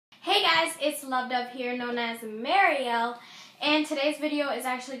guys, it's Love Dove here, known as Marielle, and today's video is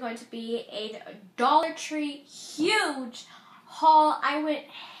actually going to be a Dollar Tree huge haul. I went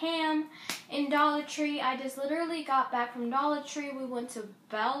ham in Dollar Tree. I just literally got back from Dollar Tree. We went to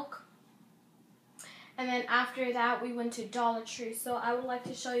Belk, and then after that we went to Dollar Tree. So I would like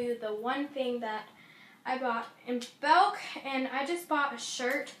to show you the one thing that I bought in Belk, and I just bought a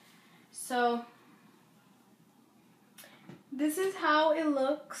shirt. So this is how it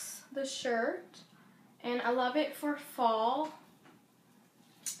looks, the shirt, and I love it for fall.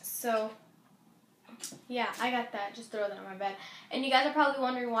 So yeah, I got that. Just throw that on my bed. And you guys are probably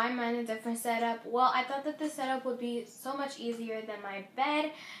wondering why mine is a different setup. Well, I thought that this setup would be so much easier than my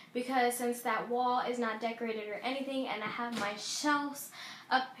bed, because since that wall is not decorated or anything, and I have my shelves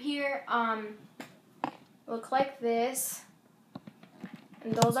up here, look like this,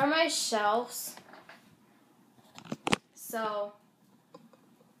 and those are my shelves. So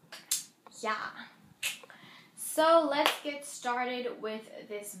yeah, so let's get started with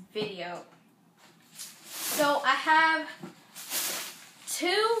this video. So I have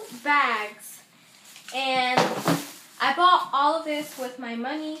 2 bags, and I bought all of this with my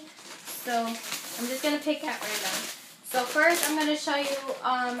money, so I'm just gonna pick at random. So first I'm gonna show you,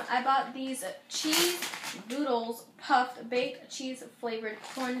 I bought these cheese doodles puffed baked cheese flavored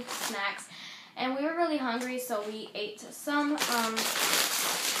corn snacks. And we were really hungry, so we ate some. So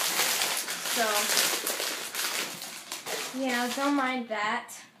yeah, don't mind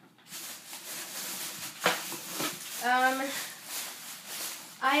that.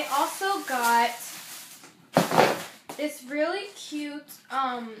 I also got this really cute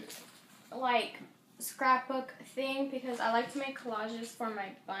like scrapbook thing, because I like to make collages for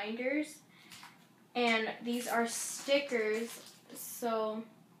my binders, and these are stickers. So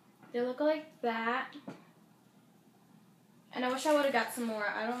they look like that. And I wish I would have got some more.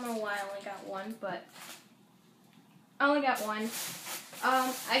 I don't know why I only got one, but I only got one.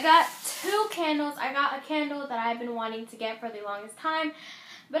 I got 2 candles. I got a candle that I've been wanting to get for the longest time,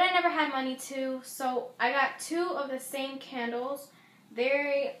 but I never had money to. So I got 2 of the same candles.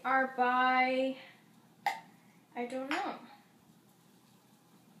 They are by, I don't know.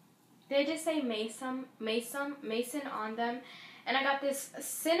 They just say Mason on them. And I got this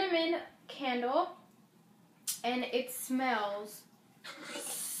cinnamon candle, and it smells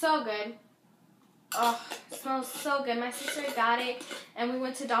so good. Oh, it smells so good. My sister got it, and we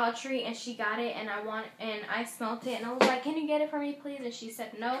went to Dollar Tree, and she got it, and I smelled it, and I was like, "Can you get it for me, please?" And she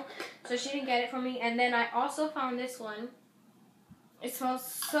said no, so she didn't get it for me. And then I also found this one. It smells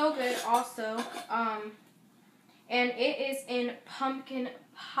so good, also, and it is in pumpkin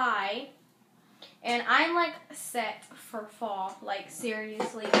pie. And I'm like set for fall, like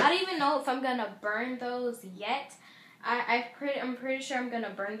seriously. I don't even know if I'm gonna burn those yet. I'm pretty sure I'm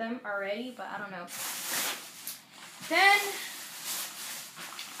gonna burn them already, but I don't know. Then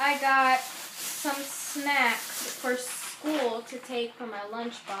I got some snacks for school to take for my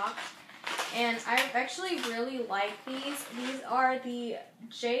lunchbox, and I actually really like these. These are the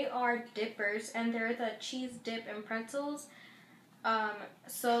JR Dippers, and they're the cheese dip and pretzels.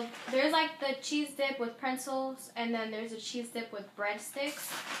 So there's like the cheese dip with pretzels, and then there's a cheese dip with breadsticks.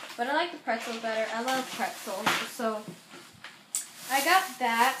 But I like the pretzels better. I love pretzels. So I got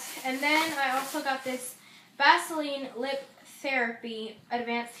that. And then I also got this Vaseline Lip Therapy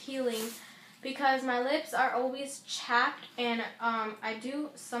Advanced Healing, because my lips are always chapped, and I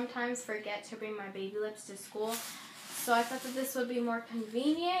do sometimes forget to bring my baby lips to school. So I thought that this would be more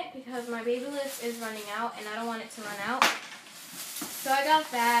convenient, because my baby lips is running out, and I don't want it to run out. So I got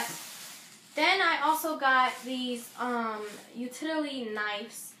that. Then I also got these utility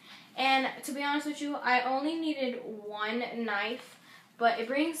knives. And to be honest with you, I only needed 1 knife, but it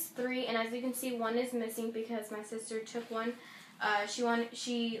brings 3. And as you can see, 1 is missing because my sister took one.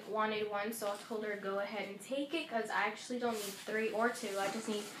 She wanted 1, so I told her go ahead and take it, because I actually don't need 3 or 2. I just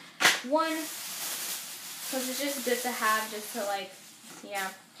need 1, because it's just good to have, just to like,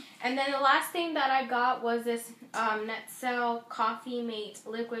 yeah. And then the last thing that I got was this Netzel Coffee Mate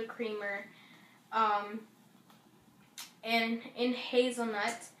Liquid Creamer, and in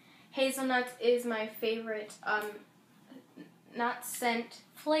hazelnut. Hazelnut is my favorite nut scent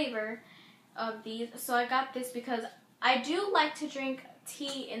flavor of these. So I got this because I do like to drink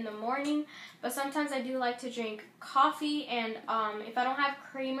tea in the morning, but sometimes I do like to drink coffee, and if I don't have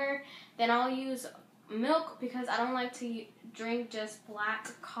creamer, then I'll use milk, because I don't like to drink just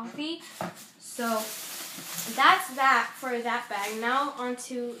black coffee. So that's that for that bag. Now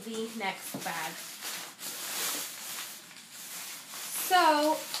onto the next bag.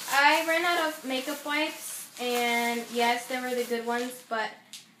 So I ran out of makeup wipes, and yes, they were the good ones, but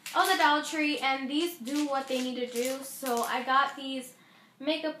the Dollar Tree, and these do what they need to do. So I got these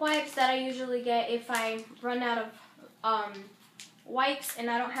makeup wipes that I usually get if I run out of wipes and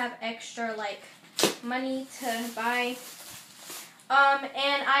I don't have extra like money to buy.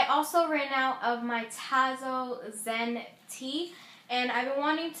 And I also ran out of my Tazo Zen tea, and I've been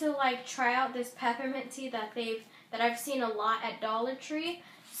wanting to like try out this peppermint tea that I've seen a lot at Dollar Tree.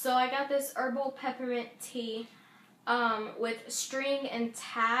 So I got this herbal peppermint tea with string and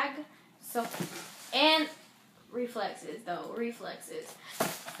tag. So, and reflexes though, reflexes.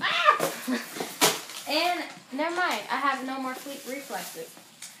 Ah! And never mind, I have no more reflexes.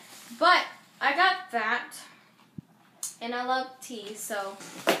 But I got that, and I love tea, so.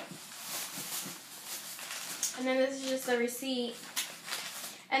 And then this is just the receipt.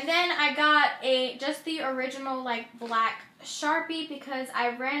 And then I got just the original like black Sharpie because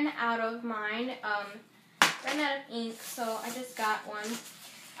I ran out of mine, ran out of ink, so I just got one.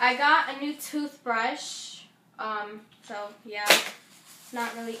 I got a new toothbrush, so yeah,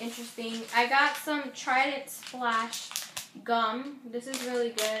 not really interesting. I got some Trident Splash gum. This is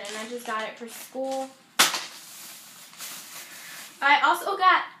really good, and I just got it for school. I also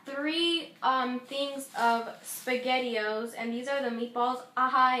got 3 things of SpaghettiOs, and these are the meatballs.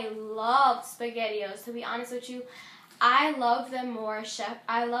 I love SpaghettiOs. To be honest with you, I love them more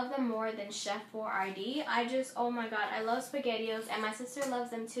than Chef Boyardee. Oh my god, I love SpaghettiOs, and my sister loves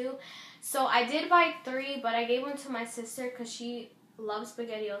them too. So I did buy 3, but I gave one to my sister because she loves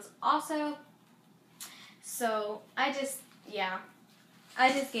SpaghettiOs also. So I just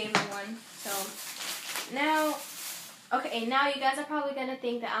gave her one. So now. Okay, now you guys are probably going to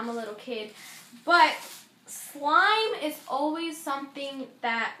think that I'm a little kid, but slime is always something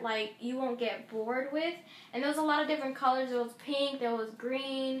that, like, you won't get bored with, and there was a lot of different colors. There was pink, there was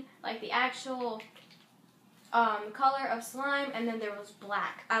green, like the actual color of slime, and then there was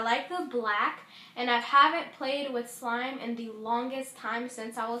black. I like the black, and I haven't played with slime in the longest time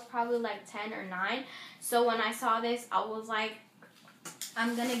since I was probably like 10 or 9, so when I saw this, I was like,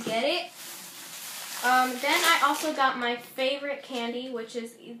 I'm going to get it. Then I also got my favorite candy, which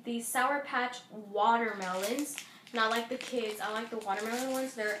is the Sour Patch watermelons. Not like the kids, I like the watermelon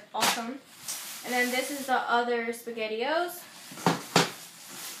ones. They're awesome. And then this is the other SpaghettiOs.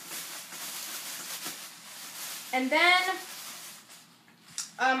 And then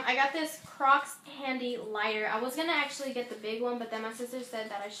I got this Crocs Handy Lighter. I was going to actually get the big one, but then my sister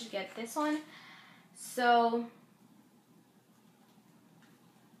said that I should get this one. So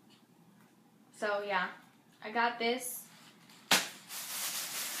yeah, I got this.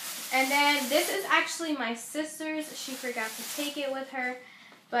 And then this is actually my sister's. She forgot to take it with her.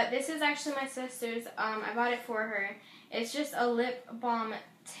 But this is actually my sister's. I bought it for her. It's just a lip balm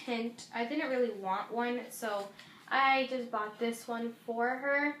tint. I didn't really want one, so I just bought this one for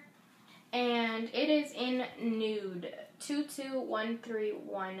her. And it is in nude.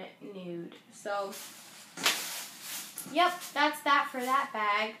 22131 nude. So, yep, that's that for that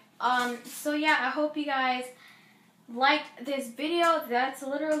bag. So yeah, I hope you guys liked this video. That's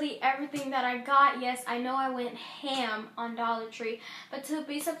literally everything that I got. Yes, I know I went ham on Dollar Tree, but to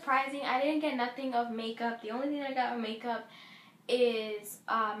be surprising, I didn't get nothing of makeup. The only thing I got of makeup is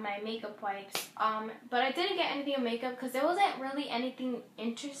my makeup wipes. But I didn't get anything of makeup because there wasn't really anything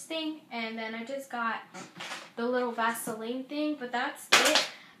interesting, and then I just got the little Vaseline thing, but that's it.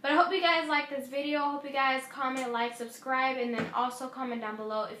 But I hope you guys like this video. I hope you guys comment, like, subscribe, and then also comment down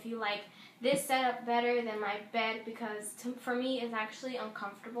below if you like this setup better than my bed, because for me it's actually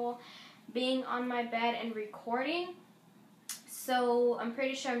uncomfortable being on my bed and recording. So I'm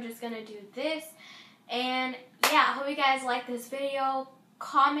pretty sure I'm just going to do this. And yeah, I hope you guys like this video.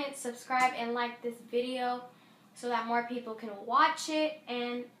 Comment, subscribe, and like this video so that more people can watch it.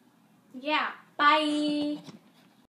 And yeah, bye!